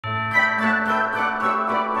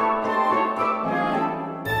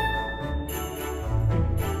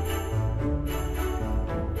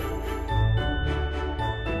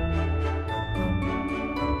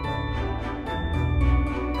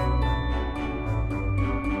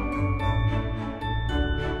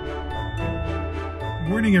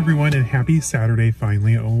morning, everyone, and happy Saturday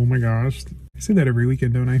finally. Oh my gosh. I say that every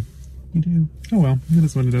weekend, don't I? You do. Oh well, it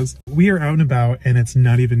is what it is. We are out and about and it's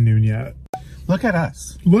not even noon yet. Look at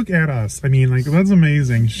us. Look at us. I mean, like, that's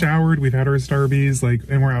amazing. Showered, we've had our Starbies, like,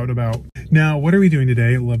 and we're out and about. Now, what are we doing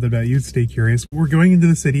today? Love that about you. Stay curious. We're going into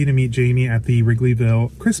the city to meet Jamie at the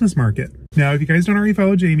Wrigleyville Christmas Market. Now, if you guys don't already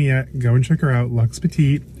follow Jamie yet, go and check her out. Luxe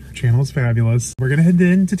Petite. Her channel is fabulous. We're gonna head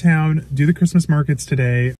into town, do the Christmas markets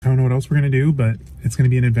today. I don't know what else we're gonna do, but it's gonna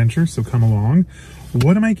be an adventure, so come along.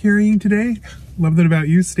 What am I carrying today? Love that about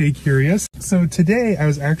you. Stay curious. So today, I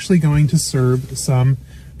was actually going to serve some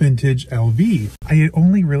vintage LV. I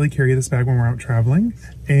only really carry this bag when we're out traveling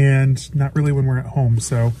and not really when we're at home.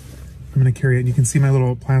 So I'm gonna carry it, and you can see my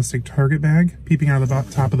little plastic Target bag peeping out of the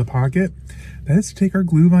top of the pocket. That is to take our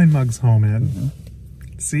Glühwein mugs home in. Mm-hmm.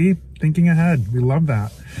 See, thinking ahead. We love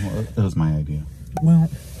that. Well, that was my idea. Well,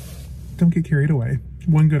 don't get carried away.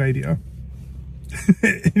 One good idea.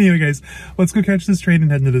 Anyway, guys, let's go catch this train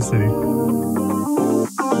and head into the city.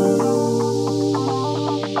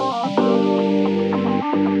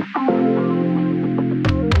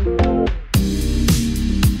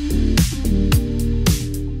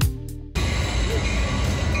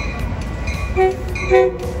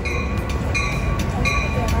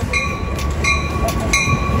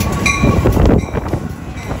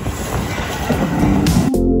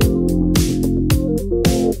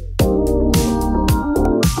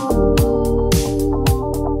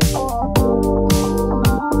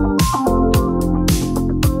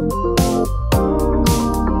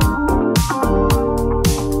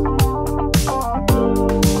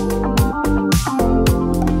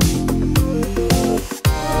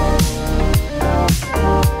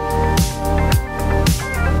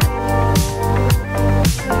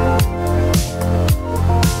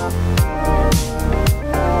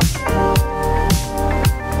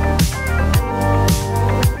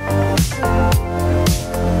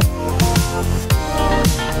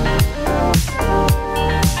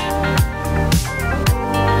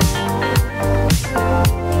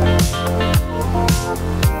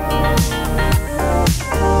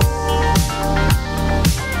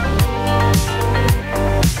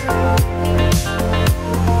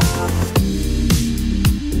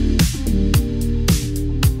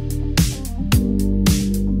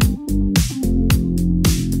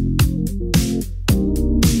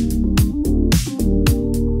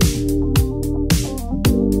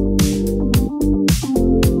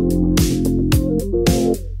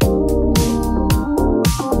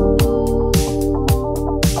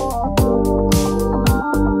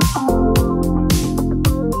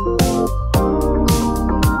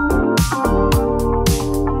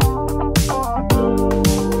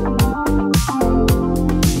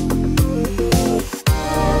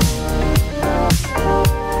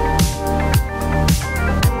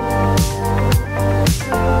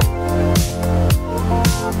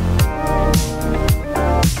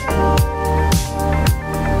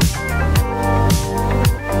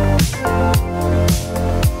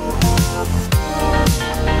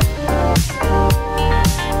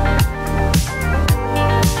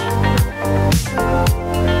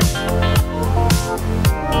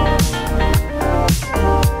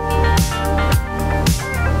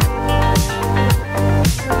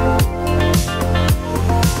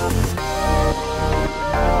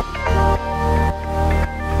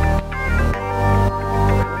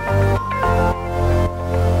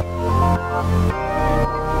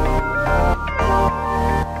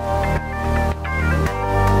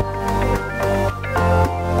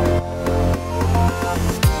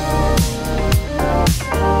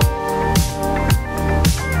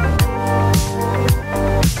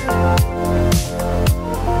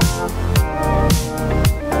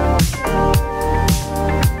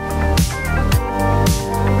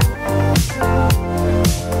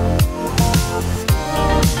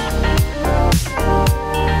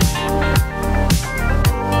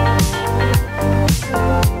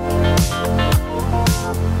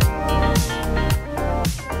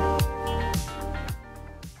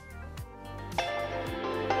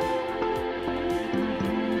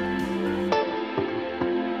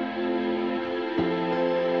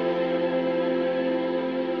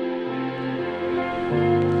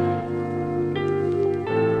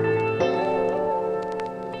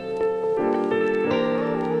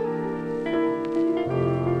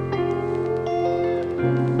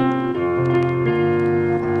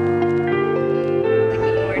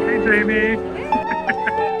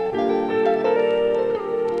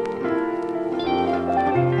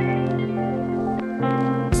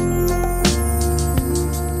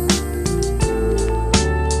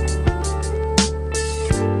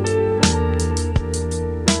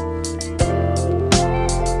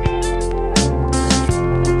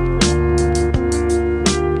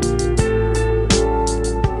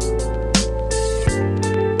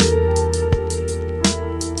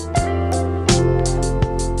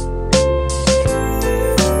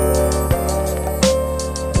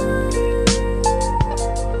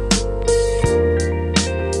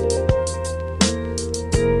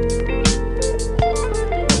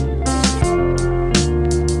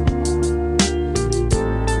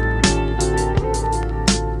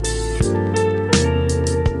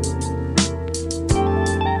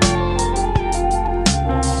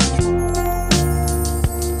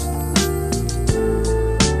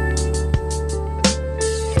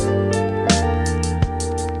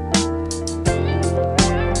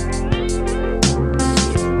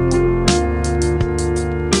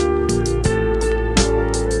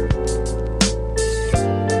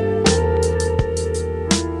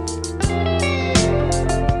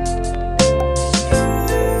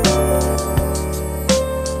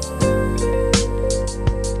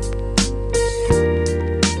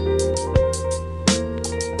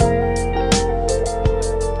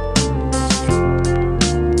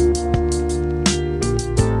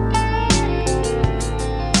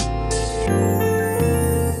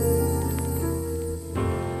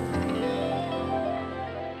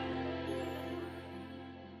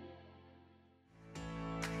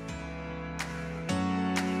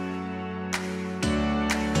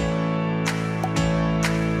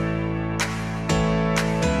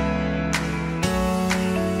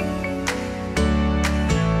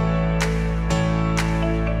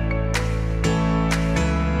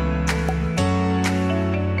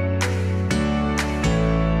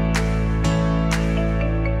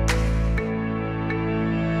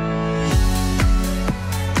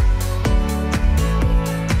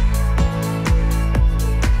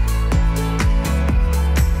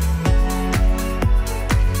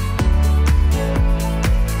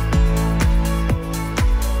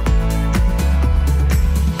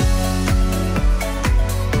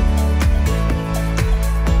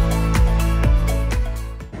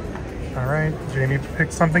 Jamie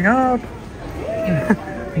picked something up.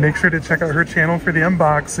 Make sure to check out her channel for the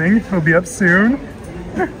unboxing. It'll be up soon.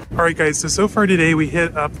 All right, guys, so far today we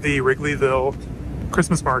hit up the Wrigleyville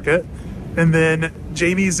Christmas Market. And then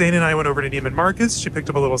Jamie, Zane, and I went over to Neiman Marcus. She picked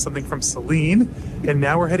up a little something from Celine. And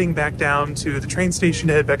now we're heading back down to the train station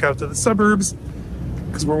to head back out to the suburbs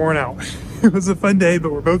because we're worn out. It was a fun day,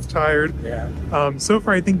 but we're both tired. Yeah. So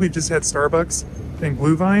far, I think we've just had Starbucks and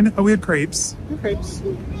Blue Vine. Oh, we had crepes. Crepes.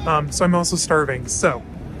 So I'm also starving. So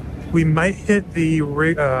we might hit the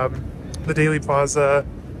Daily Plaza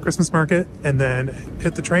Christmas Market and then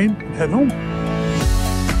hit the train and head home.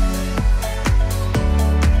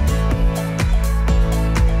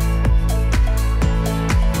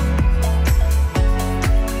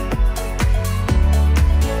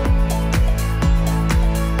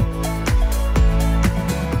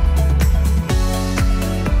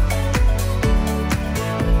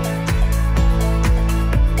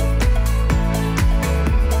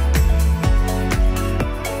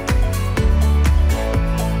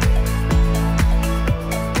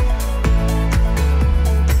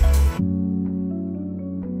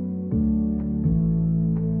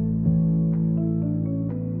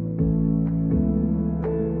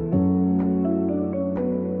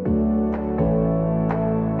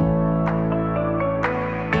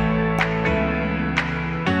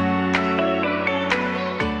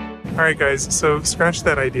 All right, guys, so scratch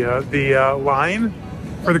that idea. The line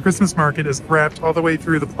for the Christmas market is wrapped all the way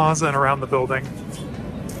through the plaza and around the building.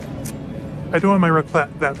 I don't want my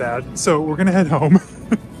raclette that bad, so we're gonna head home.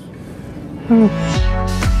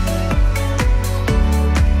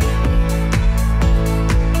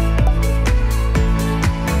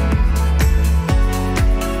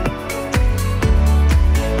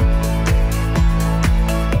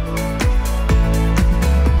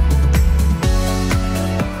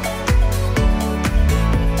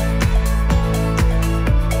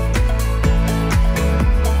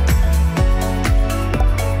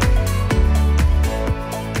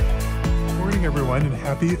 And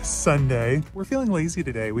happy Sunday. We're feeling lazy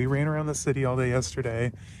today. We ran around the city all day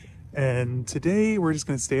yesterday, and today we're just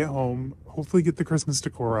going to stay at home, hopefully get the Christmas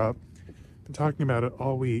decor up. Been talking about it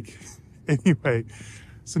all week. Anyway,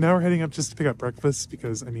 so now we're heading up just to pick up breakfast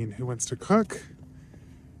because, I mean, who wants to cook?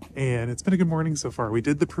 And it's been a good morning so far. We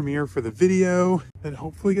did the premiere for the video and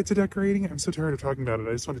hopefully get to decorating. I'm so tired of talking about it.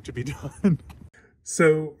 I just want it to be done.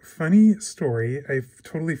 So, funny story. I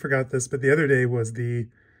totally forgot this, but the other day was the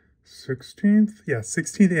 16th? Yeah,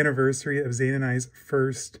 16th anniversary of Zane and I's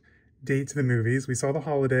first date to the movies. We saw The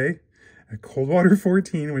Holiday at Coldwater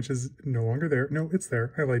 14, which is no longer there. No, it's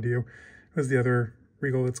there. I lied to you. It was the other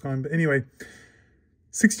Regal that's gone. But anyway,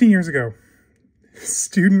 16 years ago,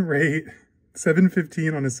 student rate,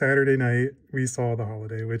 7:15 on a Saturday night, we saw The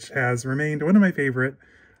Holiday, which has remained one of my favorite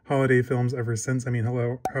holiday films ever since. I mean,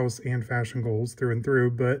 hello, house and fashion goals through and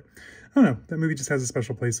through, but I don't know. That movie just has a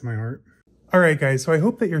special place in my heart. All right, guys, so I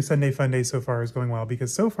hope that your Sunday fun day so far is going well,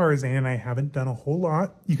 because so far Zane and I haven't done a whole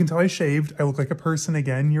lot. You can tell I shaved. I look like a person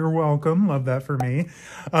again. You're welcome. Love that for me.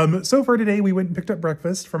 So far today, we went and picked up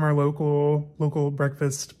breakfast from our local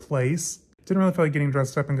breakfast place. Didn't really feel like getting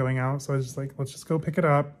dressed up and going out, so I was just like, let's just go pick it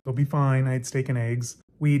up. It'll be fine. I had steak and eggs.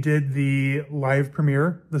 We did the live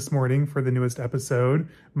premiere this morning for the newest episode.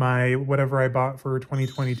 My whatever I bought for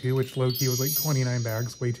 2022, which low-key was like 29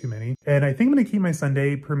 bags, way too many. And I think I'm gonna keep my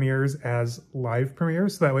Sunday premieres as live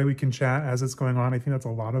premieres, so that way we can chat as it's going on. I think that's a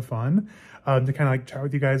lot of fun to kind of like chat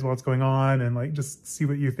with you guys while it's going on and like just see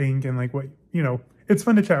what you think and like what, you know, it's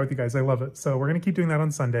fun to chat with you guys. I love it. So we're gonna keep doing that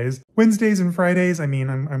on Sundays. Wednesdays and Fridays, I mean,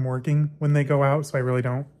 I'm working when they go out, so I really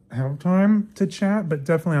don't have time to chat, but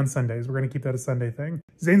definitely on Sundays. We're going to keep that a Sunday thing.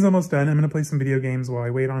 Zane's almost done. I'm going to play some video games while I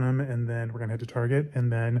wait on him, and then we're going to head to Target,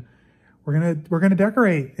 and then we're going to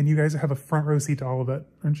decorate, and you guys have a front row seat to all of it.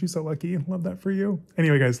 Aren't you so lucky? Love that for you.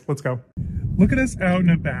 Anyway, guys, let's go. Look at us out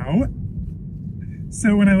and about.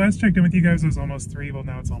 So when I last checked in with you guys, it was almost 3. Well,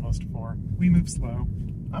 now it's almost 4. We move slow.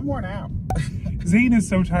 I'm worn out. Zane is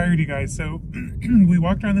so tired, you guys. So we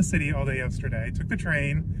walked around the city all day yesterday, took the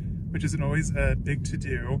train, which isn't always a big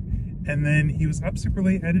to-do. And then he was up super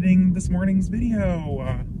late editing this morning's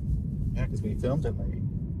video. Yeah, because we filmed it late.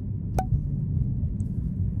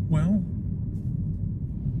 Well,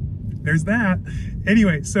 there's that.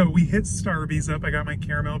 Anyway, so we hit Starbies up. I got my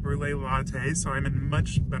caramel brulee latte, so I'm in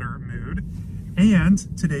much better mood.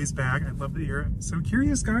 And today's bag, I love that you're so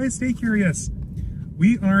curious, guys. Stay curious.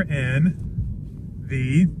 We are in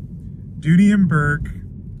the Dooney & Bourke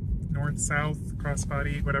North-South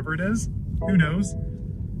crossbody, whatever it is. Who knows?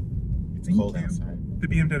 It's cold outside. The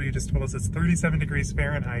BMW just told us it's 37 degrees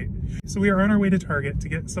Fahrenheit. So we are on our way to Target to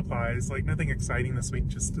get supplies, like nothing exciting this week,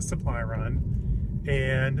 just a supply run.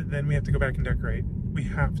 and then we have to go back and decorate. We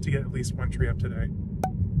have to get at least one tree up today.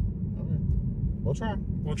 Okay. We'll try.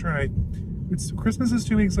 We'll try. Christmas is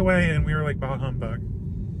 2 weeks away, and we were like, bah humbug.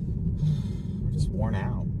 We're just worn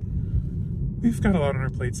out. We've got a lot on our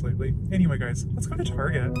plates lately. Anyway, guys, let's go to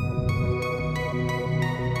Target.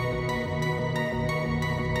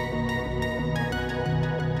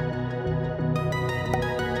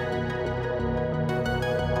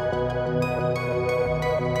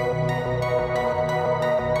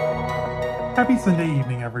 Happy Sunday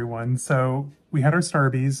evening, everyone. So we had our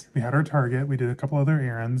Starbies, we had our Target, we did a couple other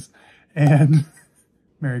errands, and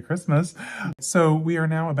Merry Christmas. So we are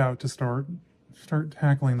now about to start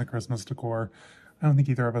tackling the Christmas decor. I don't think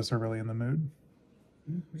either of us are really in the mood.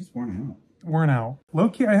 We're just worn out. Worn out.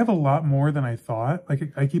 Low-key, I have a lot more than I thought.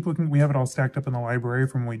 Like, I keep looking, we have it all stacked up in the library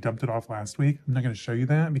from when we dumped it off last week. I'm not going to show you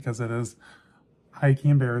that because it is high-key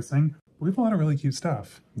embarrassing. But we have a lot of really cute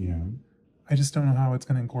stuff. Yeah. I just don't know how it's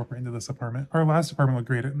going to incorporate into this apartment. Our last apartment looked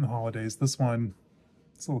great in the holidays. This one,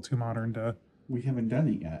 it's a little too modern to... We haven't done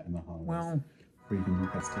it yet in the holidays. Well... Where you can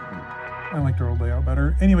make that stick in. I liked our old layout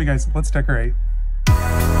better. Anyway, guys, let's decorate.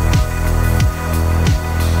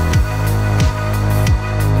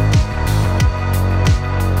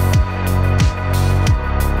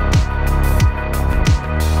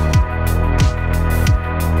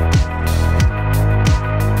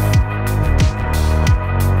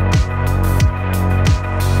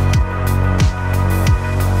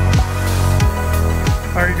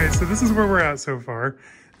 Alright guys, so this is where we're at so far.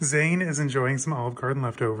 Zane is enjoying some Olive Garden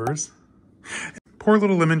leftovers. Poor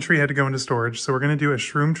little lemon tree had to go into storage, so we're going to do a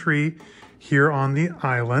shroom tree here on the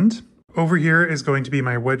island. Over here is going to be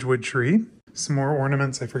my Wedgwood tree. Some more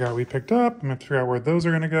ornaments I forgot we picked up. I'm going to have to figure out where those are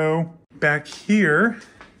going to go. Back here,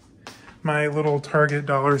 my little Target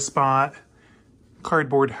dollar spot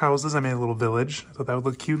cardboard houses. I made a little village. I thought that would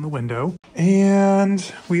look cute in the window.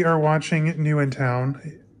 And we are watching New in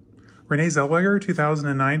Town. Renee Zellweger,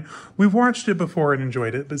 2009. We've watched it before and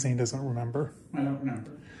enjoyed it, but Zane doesn't remember. I don't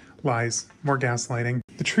remember. Lies. More gaslighting.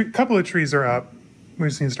 The couple of trees are up. We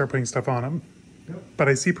just need to start putting stuff on them. Yep. But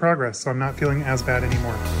I see progress, so I'm not feeling as bad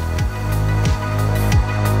anymore.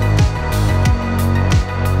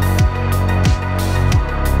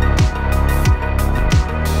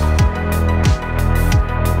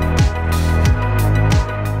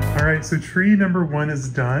 All right, so tree number 1 is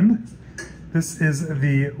done. This is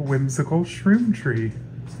the whimsical shroom tree.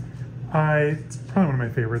 It's probably one of my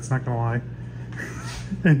favorites, not gonna lie.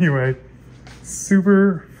 Anyway,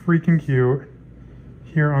 super freaking cute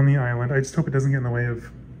here on the island. I just hope it doesn't get in the way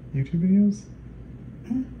of YouTube videos.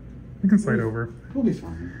 We can slide over. We'll be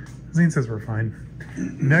fine. Zane says we're fine.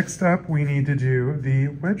 Next up, we need to do the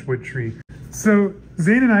Wedgwood tree. So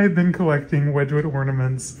Zane and I have been collecting Wedgwood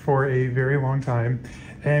ornaments for a very long time,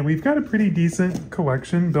 and we've got a pretty decent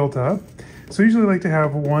collection built up. So I usually like to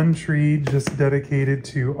have one tree just dedicated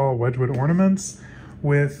to all Wedgwood ornaments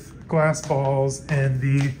with glass balls and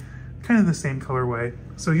the kind of the same colorway.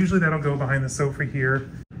 So usually that'll go behind the sofa here.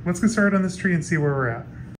 Let's get started on this tree and see where we're at.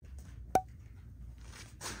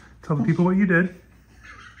 Tell the people what you did.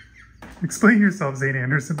 Explain yourself, Zane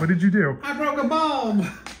Anderson. What did you do? I broke a bulb.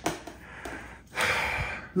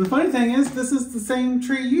 The funny thing is, this is the same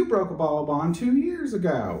tree you broke a bulb on 2 years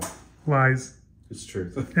ago. Lies. It's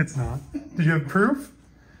true. It's not. Did you have proof?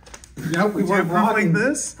 No, we weren't vlogging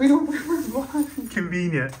this? We weren't vlogging.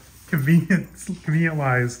 Convenient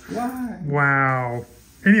lies. Why? Wow.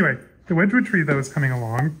 Anyway, the Wedgwood tree, though, is coming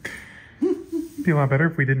along. It'd be a lot better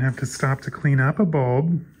if we didn't have to stop to clean up a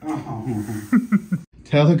bulb. Oh.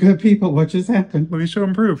 Tell the good people what just happened. Let me show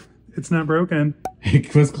them proof. It's not broken.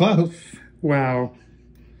 It was close. Wow.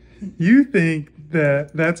 You think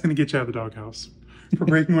that that's going to get you out of the doghouse for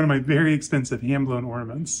breaking one of my very expensive hand-blown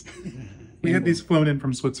ornaments. We had these flown in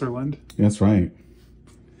from Switzerland. That's right.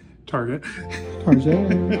 Target.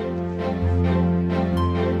 Target.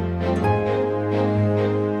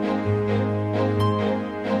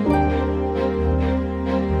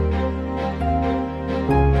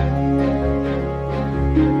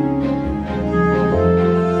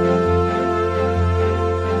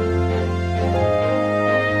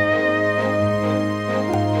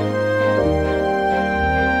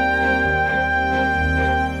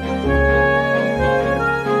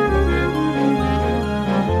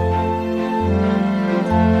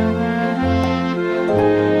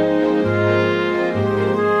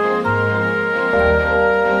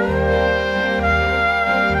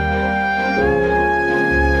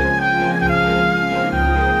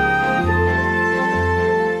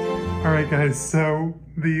 Guys, so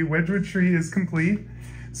the Wedgwood tree is complete.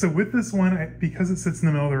 So with this one, because it sits in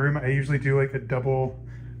the middle of the room, I usually do like a double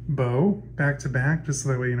bow back to back, just so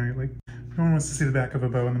that way, you know, like, no one wants to see the back of a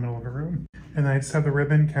bow in the middle of a room. And then I just have the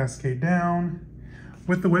ribbon cascade down.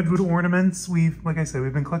 With the wedgwood ornaments, like I said,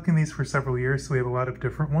 we've been collecting these for several years, so we have a lot of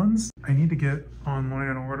different ones. I need to get online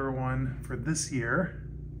and order one for this year,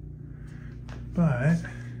 but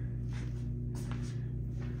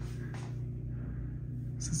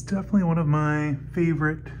this is definitely one of my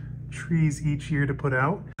favorite trees each year to put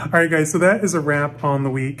out. All right, guys, so that is a wrap on the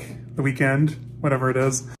weekend, whatever it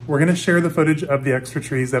is. We're gonna share the footage of the extra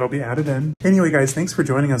trees that'll be added in. Anyway, guys, thanks for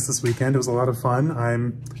joining us this weekend. It was a lot of fun.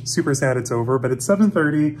 I'm super sad it's over, but it's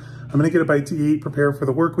 7:30. I'm gonna get a bite to eat, prepare for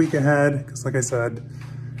the work week ahead, because like I said,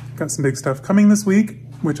 got some big stuff coming this week,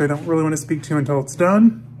 which I don't really want to speak to until it's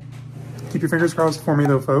done. Keep your fingers crossed for me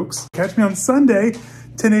though, folks. Catch me on Sunday,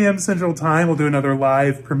 10 a.m. Central Time. We'll do another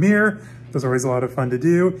live premiere. Those are always a lot of fun to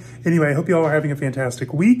do. Anyway, I hope you all are having a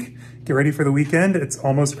fantastic week. Get ready for the weekend. It's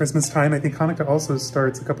almost Christmas time. I think Hanukkah also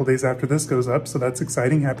starts a couple days after this goes up, so that's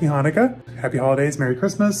exciting. Happy Hanukkah. Happy holidays. Merry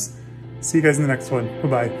Christmas. See you guys in the next one.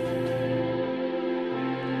 Bye-bye.